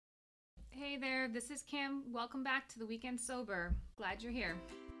Hey there, this is Kim. Welcome back to the Weekend Sober. Glad you're here.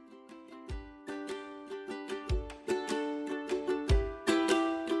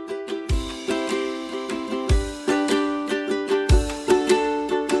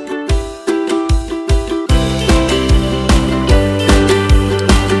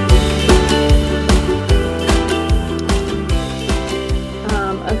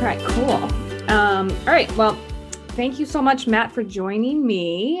 Okay, cool. All right, well, thank you so much, Matt, for joining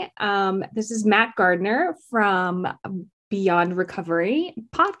me. This is Matt Gardiner from Beyond Recovery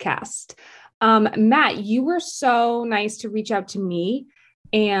podcast. Matt, you were so nice to reach out to me,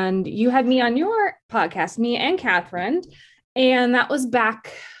 and you had me on your podcast, me and Catherine, and that was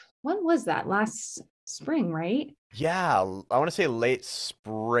back, when was that? Last spring, right? Yeah, I want to say late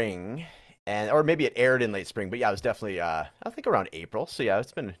spring, and or maybe it aired in late spring, but yeah, it was definitely I think around April. So yeah,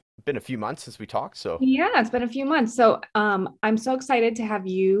 it's been a few months since we talked. So Yeah, it's been a few months. So I'm so excited to have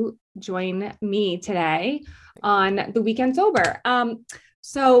you join me today on the Weekend Sober.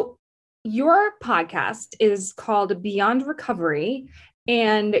 So your podcast is called Beyond Recovery,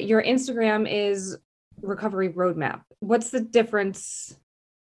 and your Instagram is Recovery Roadmap. What's the difference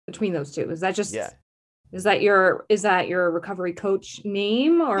between those two? yeah, Is that your recovery coach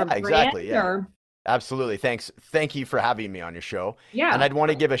name or yeah, brand exactly, yeah, or absolutely. Thank you for having me on your show. And yeah. I'd want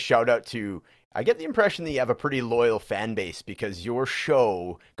to give a shout out to. I get the impression that you have a pretty loyal fan base because your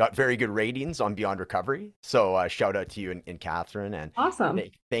show got very good ratings on Beyond Recovery. So shout out to you and Catherine, and Awesome.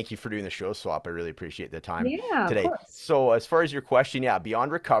 thank you for doing the show swap. I really appreciate the time Yeah, of today. course. So as far as your question, yeah,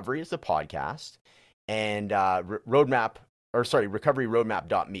 Beyond Recovery is the podcast, and Roadmap, or sorry,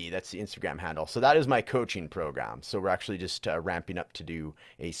 recoveryroadmap.me. That's the Instagram handle. So that is my coaching program. So we're actually just ramping up to do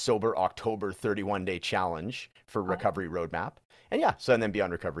a sober October 31-day challenge for Recovery Roadmap. And yeah, so and then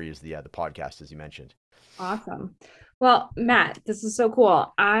Beyond Recovery is the podcast, as you mentioned. Awesome. Well, Matt, this is so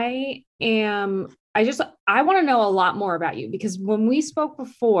cool. I want to know a lot more about you because when we spoke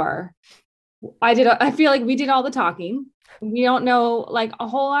before, I feel like we did all the talking. We don't know like a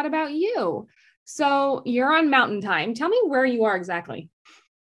whole lot about you. So you're on Mountain Time. Tell me where you are exactly.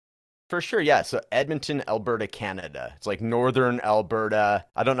 For sure, yeah. So Edmonton, Alberta, Canada. It's like northern Alberta.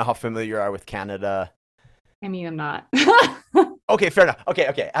 I don't know how familiar you are with Canada. I mean, I'm not. Okay, fair enough.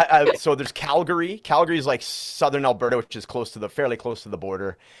 Okay. So there's Calgary. Calgary is like southern Alberta, which is fairly close to the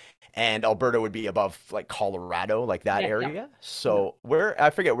border, and Alberta would be above like Colorado, like that Yeah, yeah, area. yeah. So I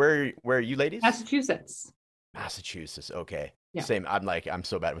forget where are you ladies? Massachusetts. Massachusetts. Okay, Yeah. same. I'm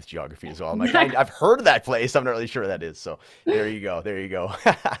so bad with geography as well. I'm like I've heard of that place. I'm not really sure where that is. So there you go. There you go.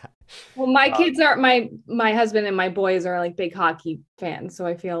 Well, my Uh, kids are my husband and my boys are like big hockey fans, so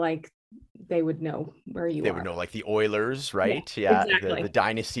I feel like they would know where you They would are. know like the Oilers, Yeah, right? Yeah, the exactly.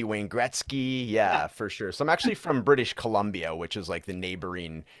 dynasty Wayne Gretzky. Yeah. Yeah, for sure. So I'm actually from British Columbia, which is like the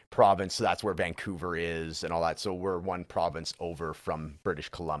neighboring province. So that's where Vancouver is and all that. So we're one province over from British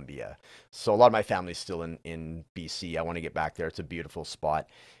Columbia. So a lot of my family's still in BC. I want to get back there. It's a beautiful spot.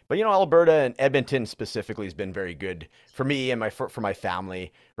 But Alberta and Edmonton specifically has been very good for me and for my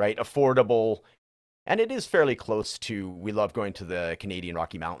family, right? Affordable, and it is fairly close to, we love going to the Canadian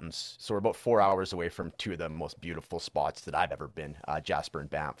Rocky Mountains. So we're about 4 hours away from two of the most beautiful spots that I've ever been, Jasper and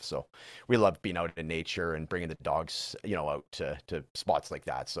Banff. So we love being out in nature and bringing the dogs, out to spots like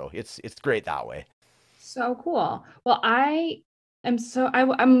that. So it's great that way. So cool. Well,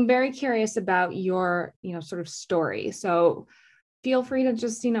 I'm very curious about your, sort of story. So feel free to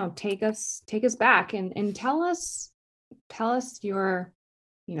just, take us back and tell us your,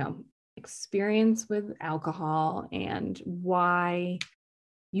 you know, experience with alcohol and why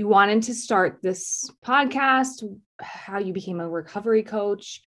you wanted to start this podcast, how you became a recovery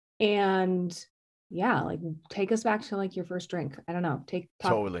coach, and yeah, like take us back to like your first drink. I don't know.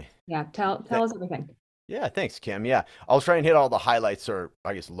 Totally. Yeah, tell Th- us everything. yeah, thanks, Kim. Yeah, I'll try and hit all the highlights, or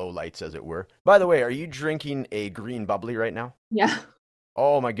I guess low lights, as it were. By the way, are you drinking a green bubbly right now? Yeah.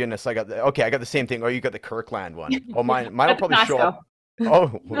 Oh my goodness, I got the same thing. Oh, you got the Kirkland one. Oh, Yeah. mine will At the probably show up. Costco.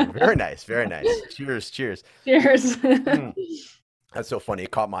 Oh, very nice, very nice. Cheers, cheers. Cheers. Mm. That's so funny. It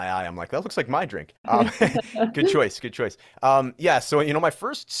caught my eye. I'm like, that looks like my drink. Good choice. Good choice. Yeah. So my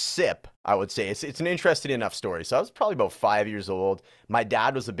first sip, I would say it's an interesting enough story. So I was probably about 5 years old. My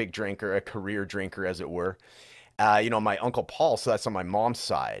dad was a big drinker, a career drinker, as it were. My uncle Paul. So that's on my mom's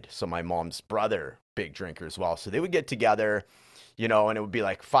side. So my mom's brother, big drinker as well. So they would get together, and it would be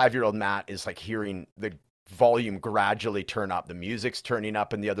like 5-year-old Matt is like hearing the volume gradually turn up. The music's turning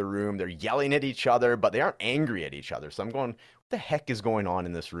up in the other room. They're yelling at each other, but they aren't angry at each other. So I'm going, what the heck is going on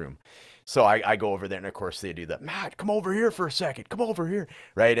in this room? So I go over there, and of course they do that. Matt, come over here for a second. Come over here,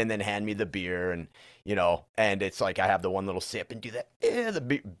 right? And then hand me the beer, and and it's like I have the one little sip and do that,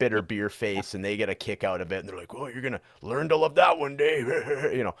 the bitter beer face, and they get a kick out of it, and they're like, "Oh, you're gonna learn to love that one day,"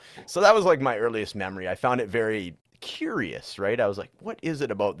 So that was like my earliest memory. I found it very curious, right? I was like, "What is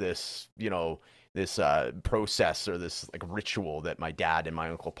it about this, this process or this like ritual that my dad and my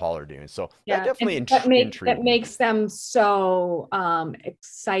uncle Paul are doing?" So that Yeah, definitely and that intrigued me. makes them so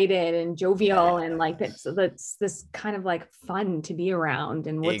excited and jovial, and like that's this kind of like fun to be around.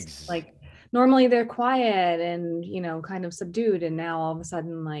 And what's Eggs. like normally they're quiet and kind of subdued, and now all of a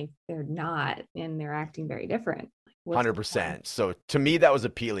sudden like they're not, and they're acting very different. Like, what's going on? 100%. So to me, that was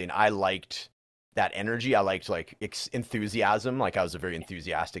appealing. I liked that energy. I liked like enthusiasm. Like I was a very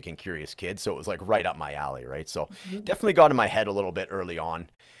enthusiastic and curious kid. So it was like right up my alley, right? So Mhm. definitely got in my head a little bit early on.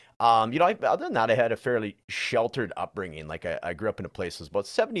 Other than that, I had a fairly sheltered upbringing. Like I grew up in a place that was about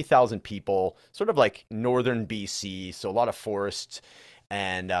 70,000 people, sort of like northern BC. So a lot of forest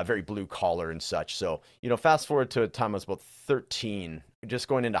and very blue collar and such. So, fast forward to a time I was about 13, just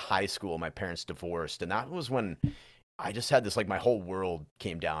going into high school, my parents divorced. And that was when I just had this like my whole world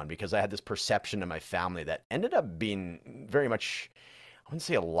came down because I had this perception of my family that ended up being very much, I wouldn't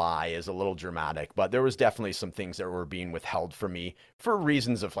say a lie is a little dramatic, but there was definitely some things that were being withheld from me for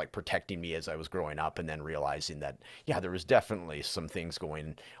reasons of like protecting me as I was growing up, and then realizing that yeah, there was definitely some things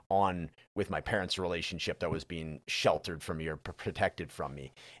going on with my parents' relationship that was being sheltered from me or protected from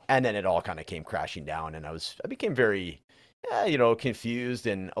me. And then it all kind of came crashing down, and I became very confused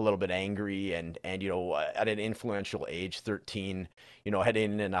and a little bit angry, and at an influential age, 13,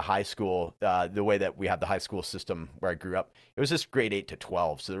 heading into high school, the way that we have the high school system where I grew up, it was just grade 8 to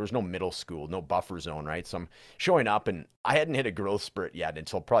 12, so there was no middle school, no buffer zone, right? So I'm showing up, and I hadn't hit a growth spurt yet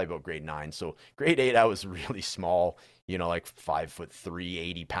until probably about grade 9. So grade 8, I was really small, like 5'3",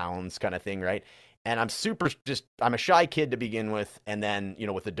 80 pounds kind of thing, right? And I'm a shy kid to begin with, and then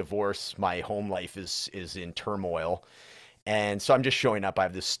with the divorce, my home life is in turmoil. And so I'm just showing up. I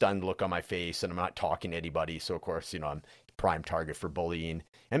have this stunned look on my face, and I'm not talking to anybody. So of course, I'm prime target for bullying.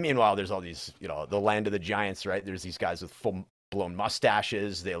 And meanwhile, there's all these, the land of the giants, right? There's these guys with full blown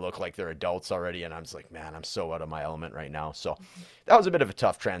mustaches. They look like they're adults already, and I'm just like, man, I'm so out of my element right now. So that was a bit of a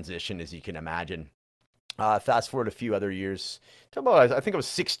tough transition, as you can imagine. Fast forward a few other years. I think I was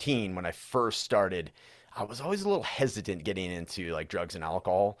 16 when I first started. I was always a little hesitant getting into like drugs and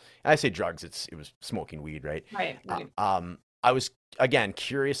alcohol. And I say drugs, it was smoking weed, right? Right, right. I was again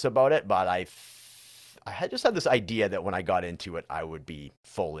curious about it, but I had just had this idea that when I got into it, I would be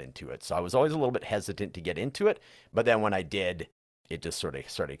full into it. So I was always a little bit hesitant to get into it, but then when I did, it just sort of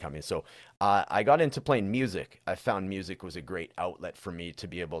started coming. So I got into playing music. I found music was a great outlet for me to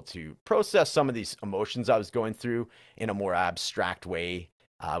be able to process some of these emotions I was going through in a more abstract way.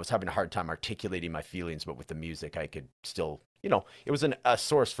 I was having a hard time articulating my feelings, but with the music, I could still, it was a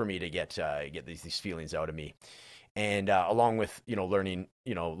source for me to get these feelings out of me. And along with learning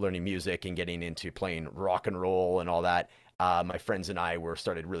music and getting into playing rock and roll and all that, my friends and I were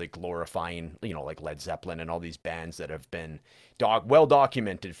started really glorifying like Led Zeppelin and all these bands that have been well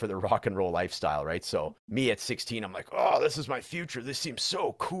documented for their rock and roll lifestyle, right? So me at 16, I'm like, oh, this is my future. This seems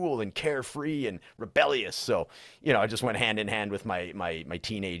so cool and carefree and rebellious. So I just went hand in hand with my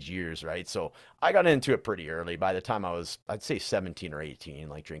teenage years, right? So I got into it pretty early. By the time I was, I'd say 17 or 18,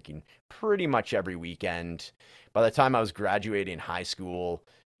 like drinking pretty much every weekend. By the time I was graduating high school,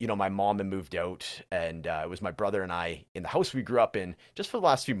 my mom had moved out, and it was my brother and I in the house we grew up in just for the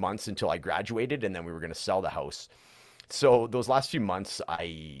last few months until I graduated, and then we were going to sell the house. So those last few months,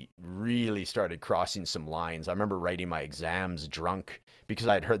 I really started crossing some lines. I remember writing my exams drunk because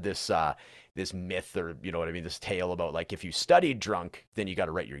I had heard this myth, or you know what I mean, this tale about like if you studied drunk, then you got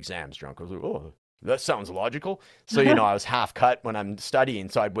to write your exams drunk. I was like, oh, that sounds logical. So I was half cut when I'm studying,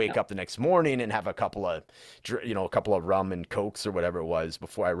 so I'd wake Yeah. up the next morning and have a couple of a couple of rum and cokes or whatever it was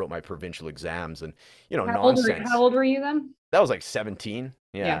before I wrote my provincial exams, and How nonsense. old were you then? That was like 17.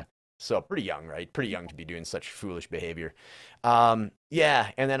 Yeah. Yeah. So pretty young, right? Pretty young to be doing such foolish behavior.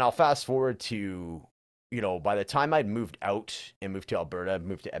 Yeah. And then I'll fast forward to, by the time I'd moved out and moved to Alberta,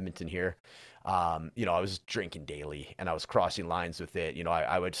 moved to Edmonton here, I was drinking daily and I was crossing lines with it.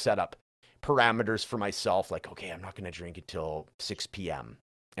 I would set up parameters for myself, like, okay, I'm not going to drink until 6 p.m.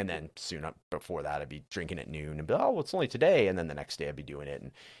 And then soon up before that, I'd be drinking at noon and be, oh, well, it's only today. And then the next day I'd be doing it.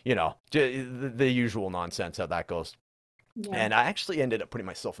 And, the usual nonsense, how that goes. Yeah. And I actually ended up putting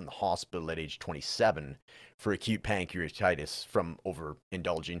myself in the hospital at age 27 for acute pancreatitis from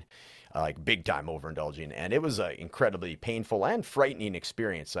overindulging, like big time overindulging. And it was an incredibly painful and frightening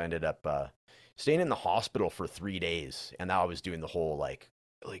experience. I ended up staying in the hospital for 3 days. And now I was doing the whole like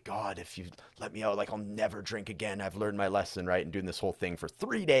like, God, if you let me out, like I'll never drink again. I've learned my lesson, right? And doing this whole thing for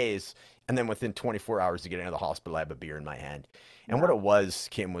 3 days. And then within 24 hours of getting out of the hospital, I have a beer in my hand. And what Wow. it was,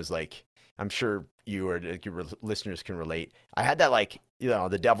 Kim, was like, I'm sure you or like, your listeners can relate. I had that like,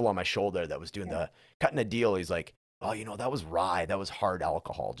 the devil on my shoulder that was doing Yeah. the cutting a deal. He's like, oh, that was rye. That was hard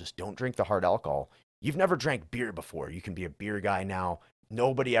alcohol. Just don't drink the hard alcohol. You've never drank beer before. You can be a beer guy now.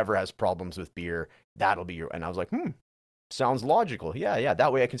 Nobody ever has problems with beer. That'll be your. And I was like, sounds logical. Yeah, yeah.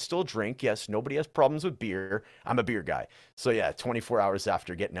 That way I can still drink. Yes, nobody has problems with beer. I'm a beer guy. So yeah, 24 hours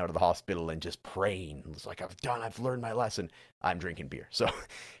after getting out of the hospital and just praying, it's like I've learned my lesson. I'm drinking beer. So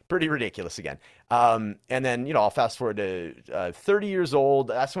pretty ridiculous again. And then I'll fast forward to 30 years old.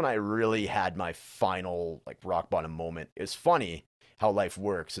 That's when I really had my final like rock bottom moment. It's funny how life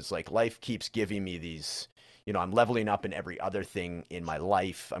works. It's like life keeps giving me these I'm leveling up in every other thing in my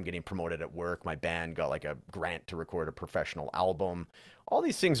life. I'm getting promoted at work. My band got like a grant to record a professional album. All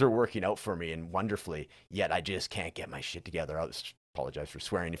these things are working out for me and wonderfully, yet I just can't get my shit together. I'll just apologize for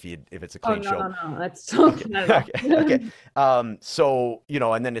swearing if it's a Oh, clean no, show. no, no. That's so Okay. not at all. Okay. Okay. So,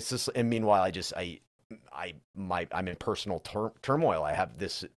 and then it's just, and meanwhile, I'm in personal turmoil. I have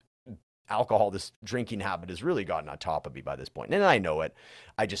this alcohol, this drinking habit has really gotten on top of me by this point. And I know it.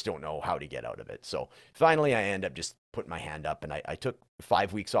 I just don't know how to get out of it. So finally, I end up just putting my hand up and I took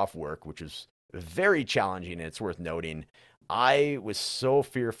 5 weeks off work, which was very challenging. And it's worth noting. I was so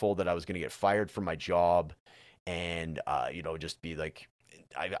fearful that I was going to get fired from my job and, just be like,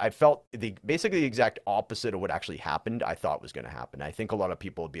 I felt basically the exact opposite of what actually happened. I thought was going to happen. I think a lot of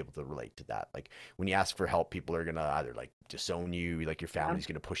people would be able to relate to that. Like when you ask for help, people are going to either like disown you, like your Yeah. family's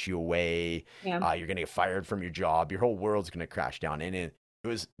going to push you away, Yeah. you're going to get fired from your job, your whole world's going to crash down. And it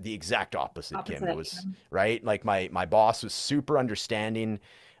was the exact opposite, Kim. It Opposite. was right. Like my boss was super understanding.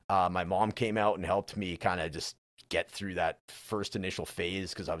 My mom came out and helped me kind of just get through that first initial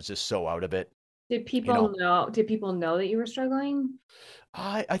phase because I was just so out of it. Did You know, people know that you were struggling?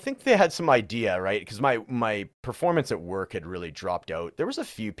 I think they had some idea, right? Because my performance at work had really dropped out. There was a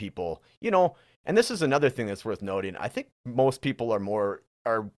few people, and this is another thing that's worth noting. I think most people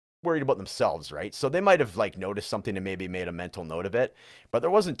are worried about themselves, right? So they might have like noticed something and maybe made a mental note of it, but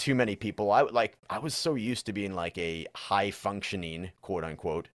there wasn't too many people. I was so used to being like a high functioning, quote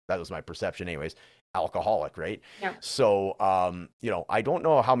unquote. That was my perception, anyways. Alcoholic, right? Yeah. So, I don't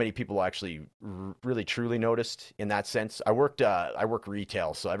know how many people actually really truly noticed in that sense. I work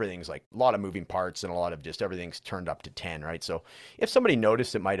retail, so everything's like a lot of moving parts and a lot of just everything's turned up to 10, right? So if somebody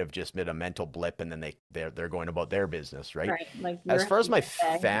noticed, it might have just been a mental blip, and then they're going about their business, right? Right. Like As you're far as having my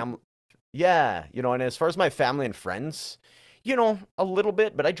a day. family, yeah, and as far as my family and friends, a little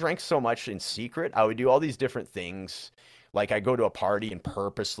bit, but I drank so much in secret. I would do all these different things. Like I go to a party and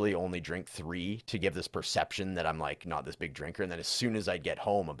purposely only drink three to give this perception that I'm like not this big drinker. And then as soon as I get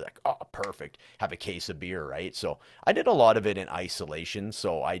home, I'm like, oh, perfect. Have a case of beer, right? So I did a lot of it in isolation.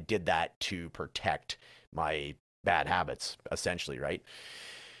 So I did that to protect my bad habits, essentially, right?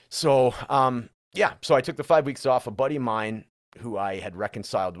 So, yeah, so I took the 5 weeks off. A buddy of mine who I had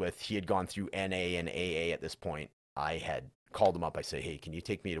reconciled with, he had gone through NA and AA at this point. I had called him up. I said, "Hey, can you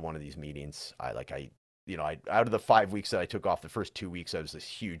take me to one of these meetings?" I out of the 5 weeks that I took off, the first 2 weeks I was this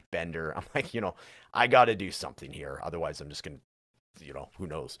huge bender. I'm like, I got to do something here, otherwise I'm just gonna, who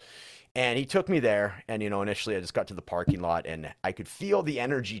knows. And he took me there, and initially I just got to the parking lot, and I could feel the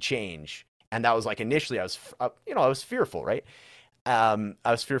energy change. And that was like initially I was, I was fearful, right? I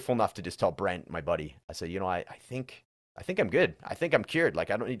was fearful enough to just tell Brent, my buddy, I said, I think I'm good. I think I'm cured.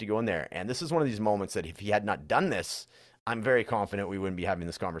 Like I don't need to go in there. And this is one of these moments that if he had not done this, I'm very confident we wouldn't be having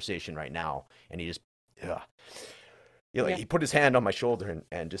this conversation right now. And he just, ugh. Yeah. He put his hand on my shoulder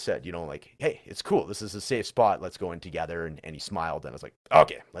and just said, like, hey, it's cool. This is a safe spot. Let's go in together. And he smiled. And I was like,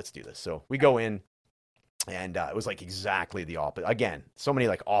 okay, let's do this. So we go in. And it was like exactly the opposite. Again, so many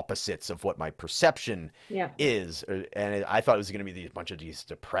like opposites of what my perception Yeah. is. I thought it was going to be bunch of these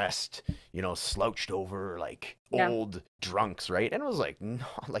depressed, slouched over, like Yeah. old drunks, right? And it was like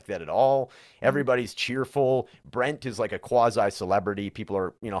not like that at all. Everybody's cheerful. Brent is like a quasi celebrity. People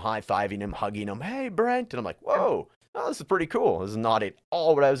are, high fiving him, hugging him. Hey, Brent. And I'm like, Yeah. whoa, oh, this is pretty cool. This is not at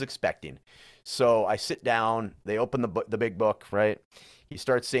all what I was expecting. So I sit down. They open the big book, right? He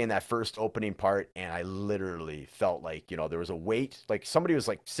starts saying that first opening part, and I literally felt like there was a weight, like somebody was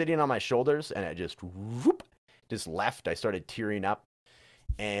like sitting on my shoulders, and it just whoop, just left. I started tearing up,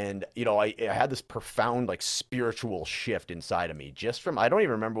 and I had this profound like spiritual shift inside of me just from, I don't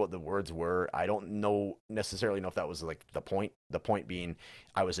even remember what the words were. I don't know necessarily know if that was like the point being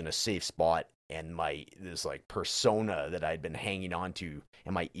I was in a safe spot, and my this like persona that I'd been hanging on to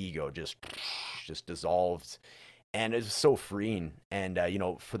and my ego just dissolved. and it was so freeing. And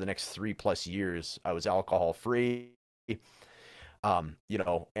for the next 3 plus years, I was alcohol free. And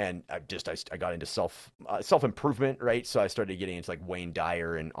I got into self improvement, right? So I started getting into like Wayne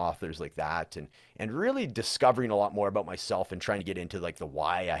Dyer and authors like that, and really discovering a lot more about myself and trying to get into like the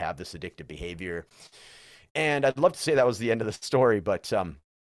why I have this addictive behavior. And I'd love to say that was the end of the story, but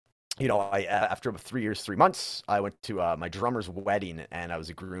I after about 3 years, 3 months, I went to my drummer's wedding, and I was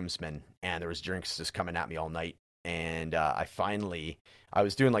a groomsman, and there was drinks just coming at me all night. And I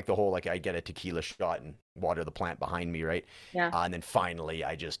was doing like the whole like I get a tequila shot and water the plant behind me, right? Yeah. And then finally,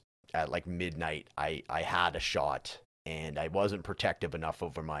 I just at like midnight, I had a shot, and I wasn't protective enough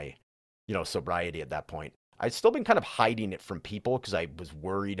over my sobriety at that point. I'd still been kind of hiding it from people because I was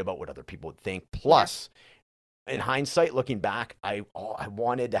worried about what other people would think. Yeah. Plus, in hindsight, looking back, I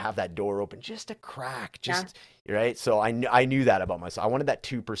wanted to have that door open just a crack, Yeah. just right. So I knew that about myself. I wanted that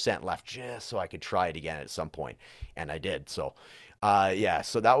 2% left just so I could try it again at some point, and I did. So, yeah.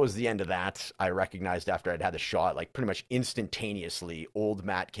 So that was the end of that. I recognized after I'd had the shot, like pretty much instantaneously, old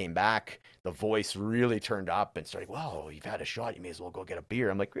Matt came back. The voice really turned up and started. Well, you've had a shot. You may as well go get a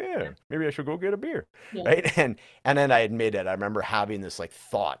beer. I'm like, yeah, Yeah. maybe I should go get a beer, Yeah. right? And then I admit it. I remember having this like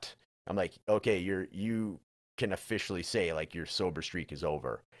thought. I'm like, okay, you can officially say like your sober streak is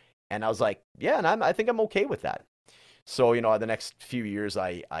over. And I was like, yeah, and I think I'm okay with that. So, the next few years,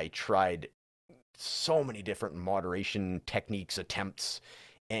 I tried so many different moderation techniques, attempts,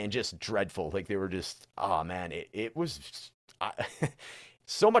 and just dreadful. Like they were just, oh man, it was I,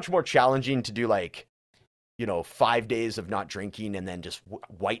 so much more challenging to do like 5 days of not drinking and then just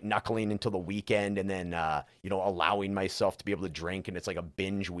white knuckling until the weekend and then, allowing myself to be able to drink. And it's like a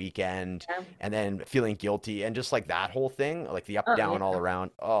binge weekend Yeah. and then feeling guilty and just like that whole thing, like the up, Oh, down, all yeah.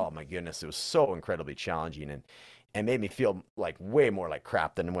 around. Oh my goodness. It was so incredibly challenging and made me feel like way more like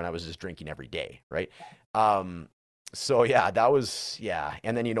crap than when I was just drinking every day. Right. Um, so yeah, that was, yeah.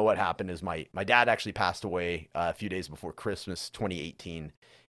 And then, what happened is my dad actually passed away a few days before Christmas, 2018.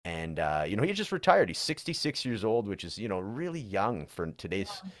 And he just retired. He's 66 years old, which is really young for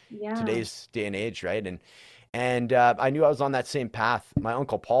Yeah. today's day and age, right? And I knew I was on that same path. My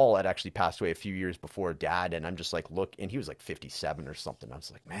uncle Paul had actually passed away a few years before Dad, and I'm just like, look, and he was like 57 or something. I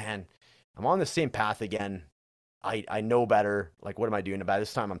was like, man, I'm on the same path again. I know better. Like, what am I doing? By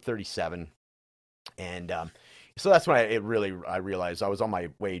this time, I'm 37, and so that's when I realized I was on my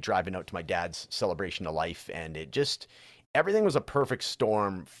way driving out to my dad's celebration of life, and it just everything was a perfect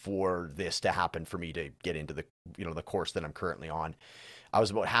storm for this to happen for me to get into the course that I'm currently on. I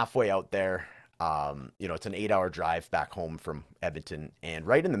was about halfway out there. It's an 8 hour drive back home from Edmonton, and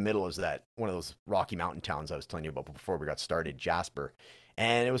right in the middle is that one of those Rocky Mountain towns I was telling you about before we got started, Jasper.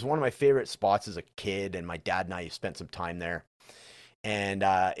 And it was one of my favorite spots as a kid, and my dad and I spent some time there. And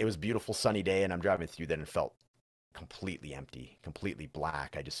it was a beautiful sunny day, and I'm driving through that and felt completely empty, completely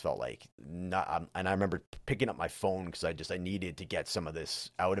black. I just felt like not, and I remember picking up my phone because I needed to get some of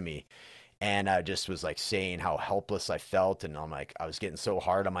this out of me. And I just was like saying how helpless I felt. And I'm like, I was getting so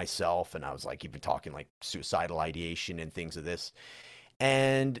hard on myself. And I was like, even talking like suicidal ideation and things of this.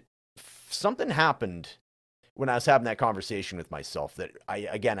 And something happened when I was having that conversation with myself that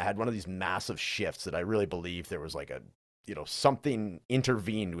I had one of these massive shifts that I really believed there was like something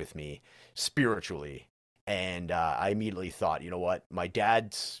intervened with me spiritually. And I immediately thought, you know what? My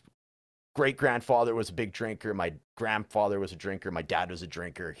dad's great grandfather was a big drinker. My grandfather was a drinker. My dad was a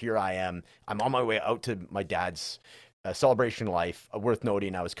drinker. Here I am. I'm on my way out to my dad's celebration of life. Worth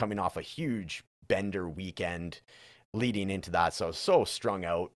noting, I was coming off a huge bender weekend leading into that. So I was so strung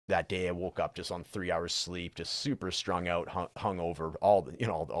out that day. I woke up just on 3 hours sleep, just super strung out, hung over, all the,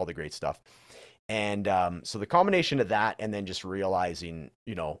 all the great stuff. And so the combination of that and then just realizing,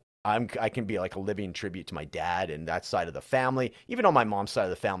 I can be like a living tribute to my dad and that side of the family, even on my mom's side of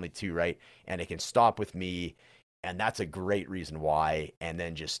the family too, right? And it can stop with me, and that's a great reason why. And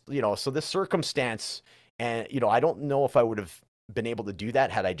then just so this circumstance, and I don't know if I would have been able to do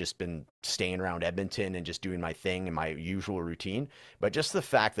that had I just been staying around Edmonton and just doing my thing and my usual routine. But just the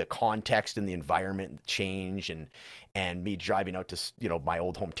fact that context and the environment change and me driving out to my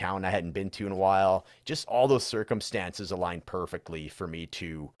old hometown I hadn't been to in a while, just all those circumstances aligned perfectly for me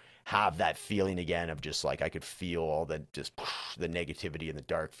to have that feeling again of just like I could feel all the just the negativity and the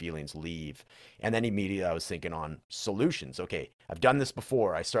dark feelings leave. And then immediately I was thinking on solutions. Okay, I've done this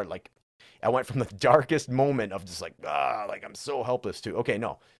before. I went from the darkest moment of just like I'm so helpless to, okay,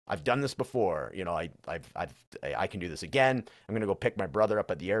 no, I've done this before. I can do this again. I'm gonna go pick my brother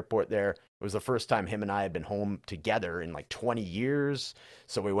up at the airport there. It was the first time him and I had been home together in like 20 years.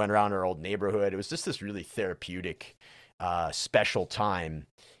 So we went around our old neighborhood. It was just this really therapeutic, special time.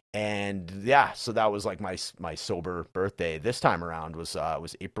 And yeah, so that was like my sober birthday. This time around was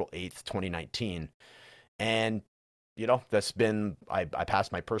April 8th, 2019. And that's been I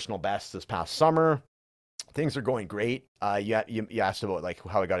passed my personal best this past summer. Things are going great. You asked about like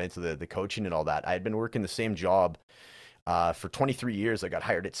how I got into the coaching and all that. I had been working the same job for 23 years. I got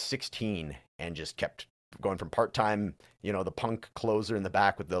hired at 16 and just kept going from part-time, the punk closer in the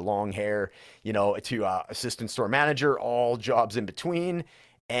back with the long hair, to assistant store manager, all jobs in between.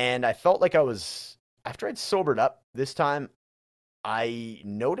 And I felt like after I'd sobered up this time, I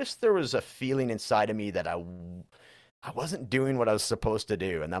noticed there was a feeling inside of me that I wasn't doing what I was supposed to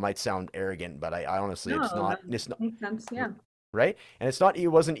do. And that might sound arrogant, but I honestly, No, that it's not, makes sense. Yeah. right? And it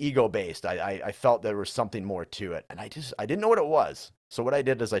wasn't ego based. I felt there was something more to it. And I didn't know what it was. So what I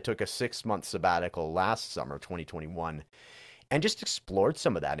did is I took a 6 month sabbatical last summer, 2021, and just explored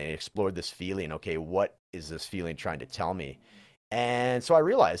some of that and explored this feeling. Okay, what is this feeling trying to tell me? And so I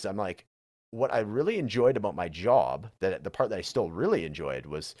realized I'm like, what I really enjoyed about my job, that the part that I still really enjoyed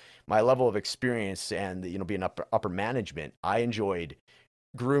was my level of experience and being upper management. I enjoyed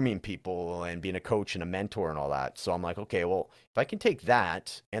grooming people and being a coach and a mentor and all that. So I'm like, okay, well, if I can take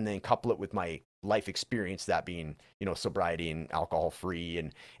that and then couple it with my life experience, that being, sobriety and alcohol free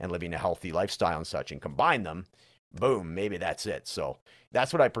and living a healthy lifestyle and such, and combine them, boom, maybe that's it. So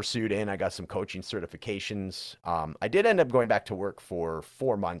that's what I pursued in. I got some coaching certifications. I did end up going back to work for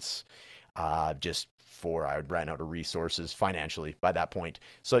 4 months, just for I would ran out of resources financially by that point.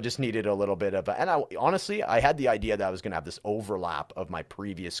 So I just needed a little bit of and honestly, I had the idea that I was going to have this overlap of my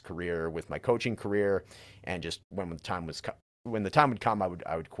previous career with my coaching career, and just when the time would come, I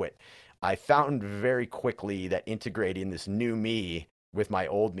would quit. I found very quickly that integrating this new me with my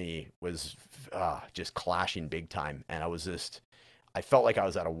old me was just clashing big time, and I felt like I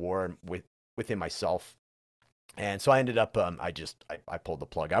was at a war within myself. And so I ended up, I pulled the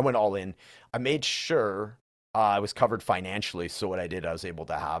plug. I went all in. I made sure I was covered financially. So what I did, I was able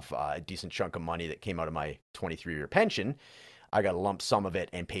to have a decent chunk of money that came out of my 23-year pension. I got a lump sum of it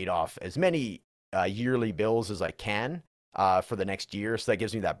and paid off as many yearly bills as I can for the next year. So that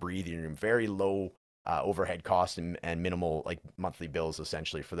gives me that breathing room, very low overhead costs and minimal like monthly bills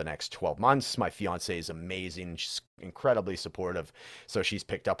essentially for the next 12 months. My fiance is amazing. She's incredibly supportive. So she's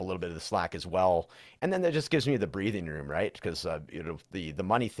picked up a little bit of the slack as well. And then that just gives me the breathing room, right? Because the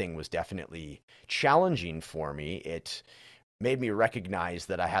money thing was definitely challenging for me. It made me recognize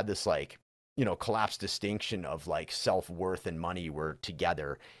that I had this like, collapsed distinction of like self-worth and money were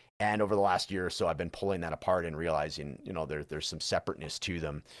together. And over the last year or so, I've been pulling that apart and realizing, there's some separateness to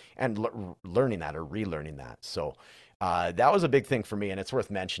them, and learning that or relearning that. So that was a big thing for me, and it's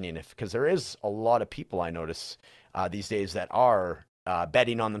worth mentioning because there is a lot of people I notice these days that are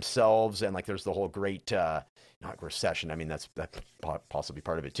betting on themselves, and like there's the whole great not recession. I mean, that's possibly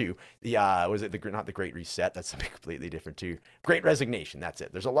part of it too. The was it not the Great Reset? That's something completely different too. Great Resignation. That's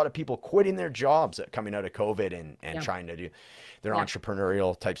it. There's a lot of people quitting their jobs coming out of COVID and Yeah. trying to do their Yeah.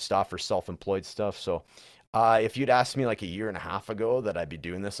 entrepreneurial type stuff or self-employed stuff. So if you'd asked me like a year and a half ago that I'd be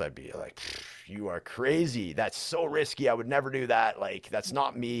doing this, I'd be like, "You are crazy. That's so risky. I would never do that. Like, that's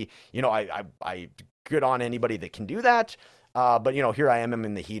not me." I good on anybody that can do that. But here I am. I'm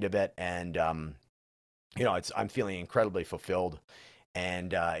in the heat of it, and I'm feeling incredibly fulfilled,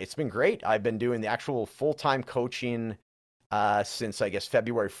 and it's been great. I've been doing the actual full-time coaching since I guess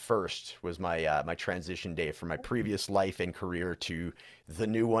February 1st was my transition day from my previous life and career to the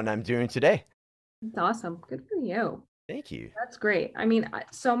new one I'm doing today. That's awesome. Good for you. Thank you. That's great. I mean,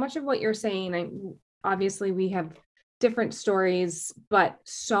 so much of what you're saying, obviously we have different stories, but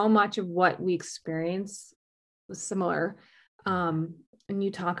so much of what we experience was similar. And you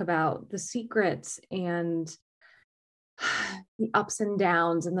talk about the secrets and the ups and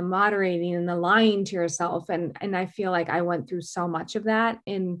downs and the moderating and the lying to yourself. And I feel like I went through so much of that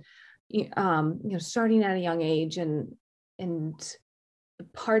in, starting at a young age and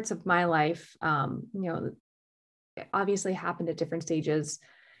parts of my life, obviously happened at different stages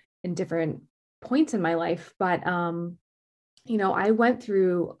in different points in my life. But, I went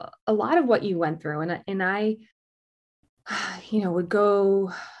through a lot of what you went through, and I, would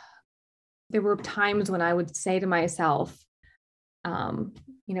go, there were times when I would say to myself,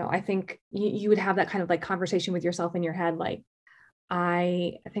 I think you would have that kind of like conversation with yourself in your head, like,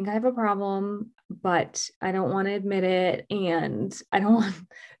 I think I have a problem, but I don't want to admit it and I don't want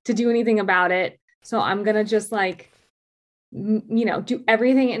to do anything about it. So I'm going to just like, do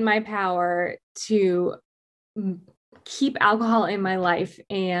everything in my power to keep alcohol in my life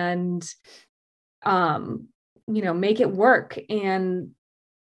and, make it work. And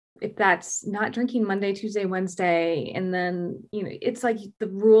if that's not drinking Monday, Tuesday, Wednesday, and then, it's like the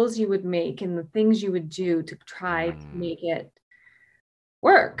rules you would make and the things you would do to try to Mm, make it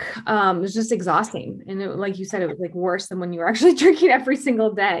work. It was just exhausting. And like you said, it was like worse than when you were actually drinking every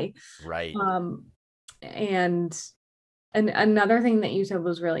single day. right. Um, and another thing that you said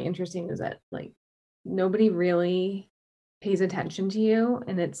was really interesting is that like nobody really pays attention to you,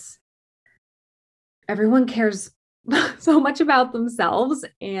 and it's everyone cares so much about themselves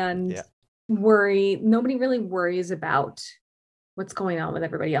and Yeah. nobody really worries about what's going on with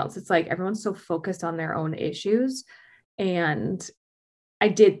everybody else. It's like everyone's so focused on their own issues. And I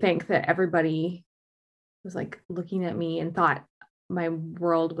did think that everybody was like looking at me and thought my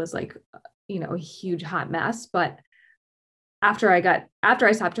world was like, a huge hot mess. But after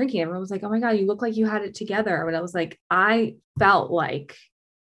I stopped drinking, everyone was like, "Oh my God, you look like you had it together." But I was like, I felt like,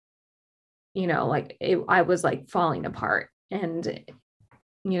 I was like falling apart. And,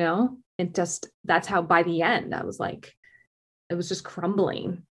 it just, that's how by the end, I was like, it was just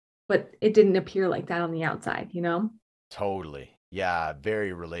crumbling, but it didn't appear like that on the outside. Totally. Yeah,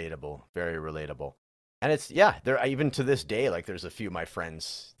 very relatable. Very relatable. And it's yeah, there even to this day, like there's a few of my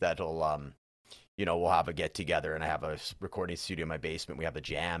friends that'll we'll have a get together and I have a recording studio in my basement. We have a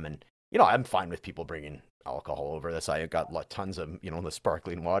jam and I'm fine with people bringing alcohol over this. I got tons of, the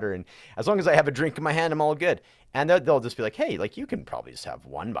sparkling water and as long as I have a drink in my hand, I'm all good. And they'll just be like, "Hey, like you can probably just have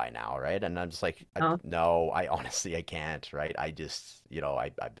one by now, right?" And I'm just like, Oh, "No, I honestly I can't, right? I just,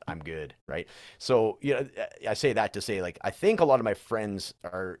 I'm good, right?" So, I say that to say like I think a lot of my friends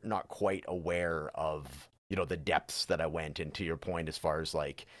are not quite aware of, the depths that I went into your point as far as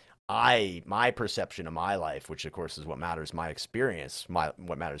like my perception of my life, which of course is what matters, my experience,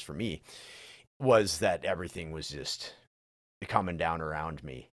 what matters for me, was that everything was just coming down around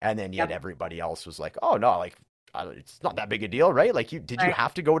me, and then yet yeah, everybody else was like, "Oh no, like it's not that big a deal, right? Like did you right.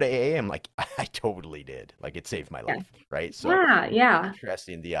 have to go to AA?" I'm like, "I totally did. Like it saved my Yeah. life, right?" So Yeah. Yeah.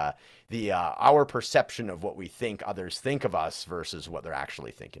 interesting the our perception of what we think others think of us versus what they're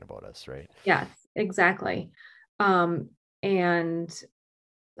actually thinking about us, right? Yes, exactly. And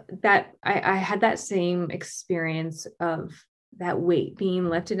that I had that same experience of that weight being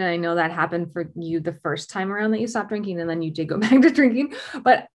lifted. And I know that happened for you the first time around that you stopped drinking and then you did go back to drinking.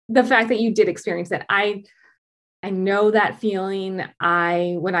 But the fact that you did experience that, I know that feeling.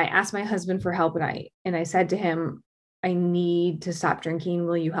 When I asked my husband for help and I said to him, I need to stop drinking.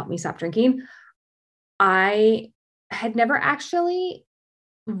 Will you help me stop drinking? I had never actually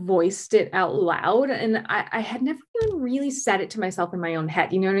voiced it out loud. And I had never even really said it to myself in my own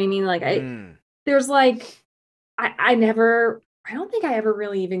head. You know what I mean? Like Mm, there's like, I don't think I ever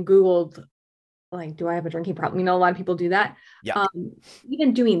really even Googled, like, do I have a drinking problem? A lot of people do that. yeah,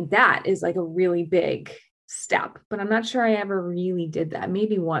 Even doing that is like a really big step, but I'm not sure I ever really did that.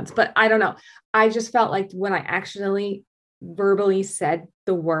 Maybe once, but I don't know. I just felt like when I actually verbally said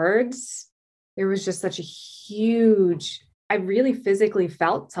the words, there was just such a huge, I really physically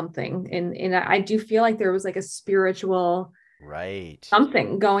felt something. And I do feel like there was like a spiritual right.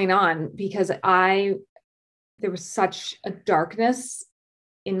 something going on because there was such a darkness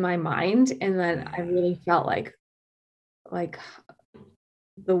in my mind. And then I Mm, really felt like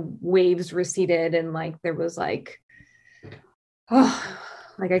the waves receded and like there was like, oh,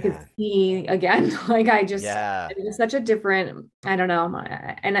 like I could man. see again. Yeah, It was such a different, I don't know.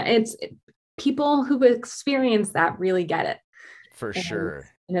 And people who experience that really get it. for And, sure.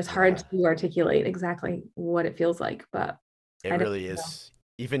 and it's hard Yeah. to articulate exactly what it feels like, but It I don't really know. is.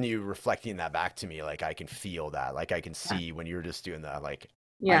 Even you reflecting that back to me, like I can feel that. Like I can Yeah. see when you're just doing that. Like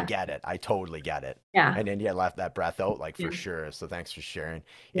I Yeah. get it. I totally get it. Yeah. And then you left that breath out, like for Yeah. sure. So thanks for sharing.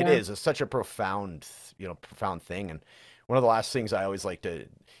 It Yeah. is. It's such a profound, profound thing. And one of the last things I always like to,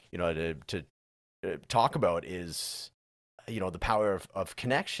 talk about is, the power of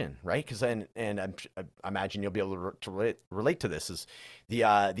connection, right? Because I imagine you'll be able to relate to this is the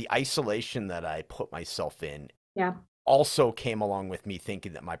isolation that I put myself in Yeah. also came along with me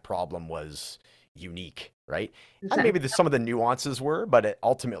thinking that my problem was unique, right? And Percent. maybe some of the nuances were, but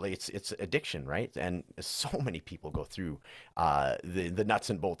ultimately it's addiction, right? And so many people go through the nuts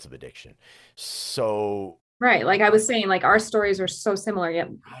and bolts of addiction. So, Right. Like I was saying, like our stories are so similar, yet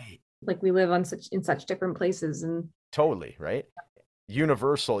right, like we live on in such different places. And totally, right?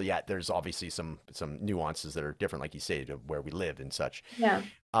 Universal, yet there's obviously some nuances that are different, like you say, to where we live and such. yeah.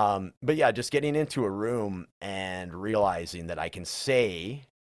 But yeah, just getting into a room and realizing that I can say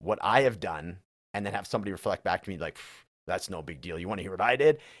what I have done and then have somebody reflect back to me like, that's no big deal. You want to hear what I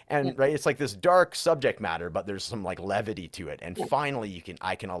did? Yeah. And right, it's like this dark subject matter, but there's some like levity to it. And Yeah. finally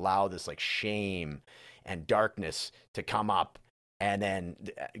I can allow this like shame and darkness to come up and then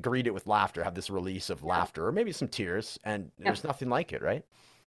greet it with laughter, have this release of Yeah. laughter or maybe some tears, and Yeah. there's nothing like it, right?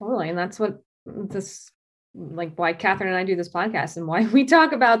 Totally. And that's what this, like, why Catherine and I do this podcast and why we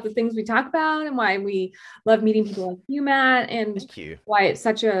talk about the things we talk about and why we love meeting people like you, Matt, and Thank you. why it's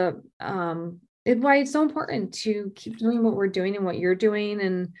such a, why it's so important to keep doing what we're doing and what you're doing.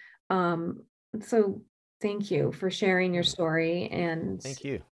 And so thank you for sharing your story. And Thank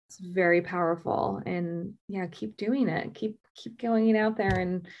you. it's very powerful. And yeah, keep doing it. Keep going it out there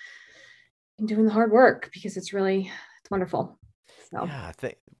and doing the hard work because it's wonderful. So Yeah,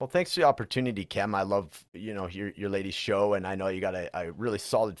 well, thanks for the opportunity, Kim. I love, your lady's show, and I know you got a really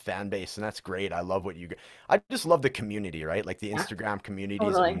solid fan base, and that's great. I love I just love the community, right? Like the yeah, Instagram community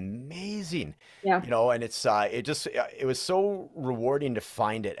is totally. amazing, Yeah. and it was so rewarding to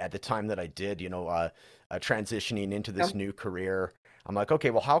find it at the time that I did, transitioning into Yeah. this new career. I'm like, okay,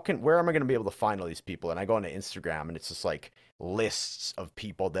 well, where am I going to be able to find all these people? And I go onto Instagram, and it's just like lists of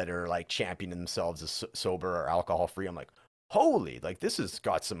people that are like championing themselves as sober or alcohol free. I'm like, holy, like this has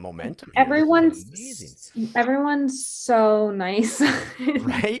got some momentum here. This is amazing. Everyone's so nice. It's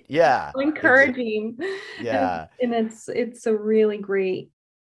Right? Yeah. so encouraging. And Yeah. and it's a really great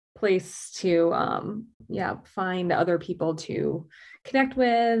place to find other people to connect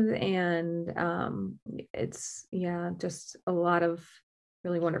with. And it's just a lot of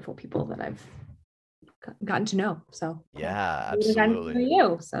really wonderful people that I've gotten to know. So Yeah, I've gotten to know absolutely.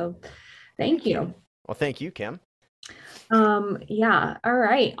 you. So thank Thank you. you. Well, thank you, Kim. Yeah. All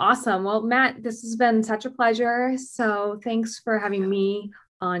right. Awesome. Well, Matt, this has been such a pleasure. So thanks for having me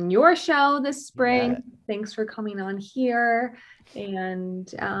on your show this You spring. bet. Thanks for coming on here. And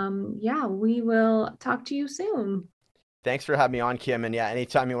yeah, we will talk to you soon. Thanks for having me on, Kim. And yeah,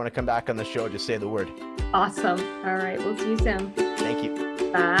 anytime you want to come back on the show, just say the word. Awesome. All right. We'll see you soon. Thank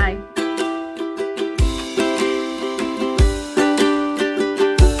you. Bye.